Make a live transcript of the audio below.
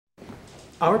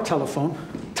our telephone,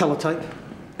 teletype,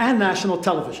 and national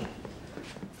television.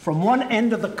 From one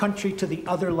end of the country to the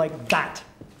other like that.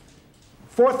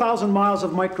 4,000 miles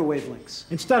of microwave links,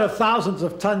 instead of thousands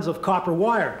of tons of copper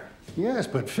wire. Yes,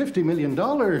 but $50 million,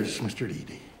 Mr.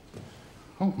 Eady.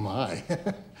 Oh, my.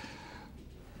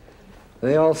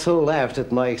 They also laughed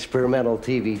at my experimental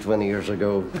TV 20 years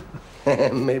ago.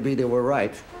 Maybe they were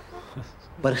right.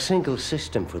 But a single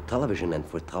system for television and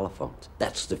for telephones,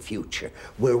 that's the future.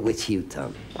 We're with you,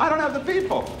 Tom. I don't have the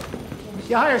people.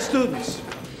 You hire students,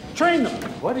 train them.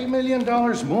 $20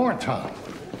 million more, Tom.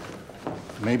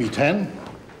 Maybe 10?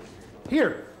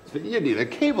 Here. You need a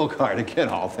cable car to get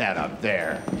all that up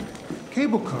there.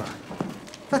 Cable car.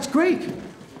 That's great.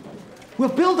 We'll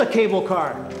build a cable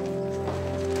car.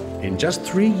 In just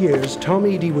 3 years, Tom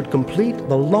Eady would complete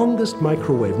the longest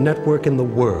microwave network in the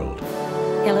world.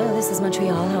 Hello, this is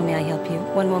Montreal. How may I help you?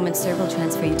 One moment, sir. We'll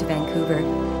transfer you to Vancouver.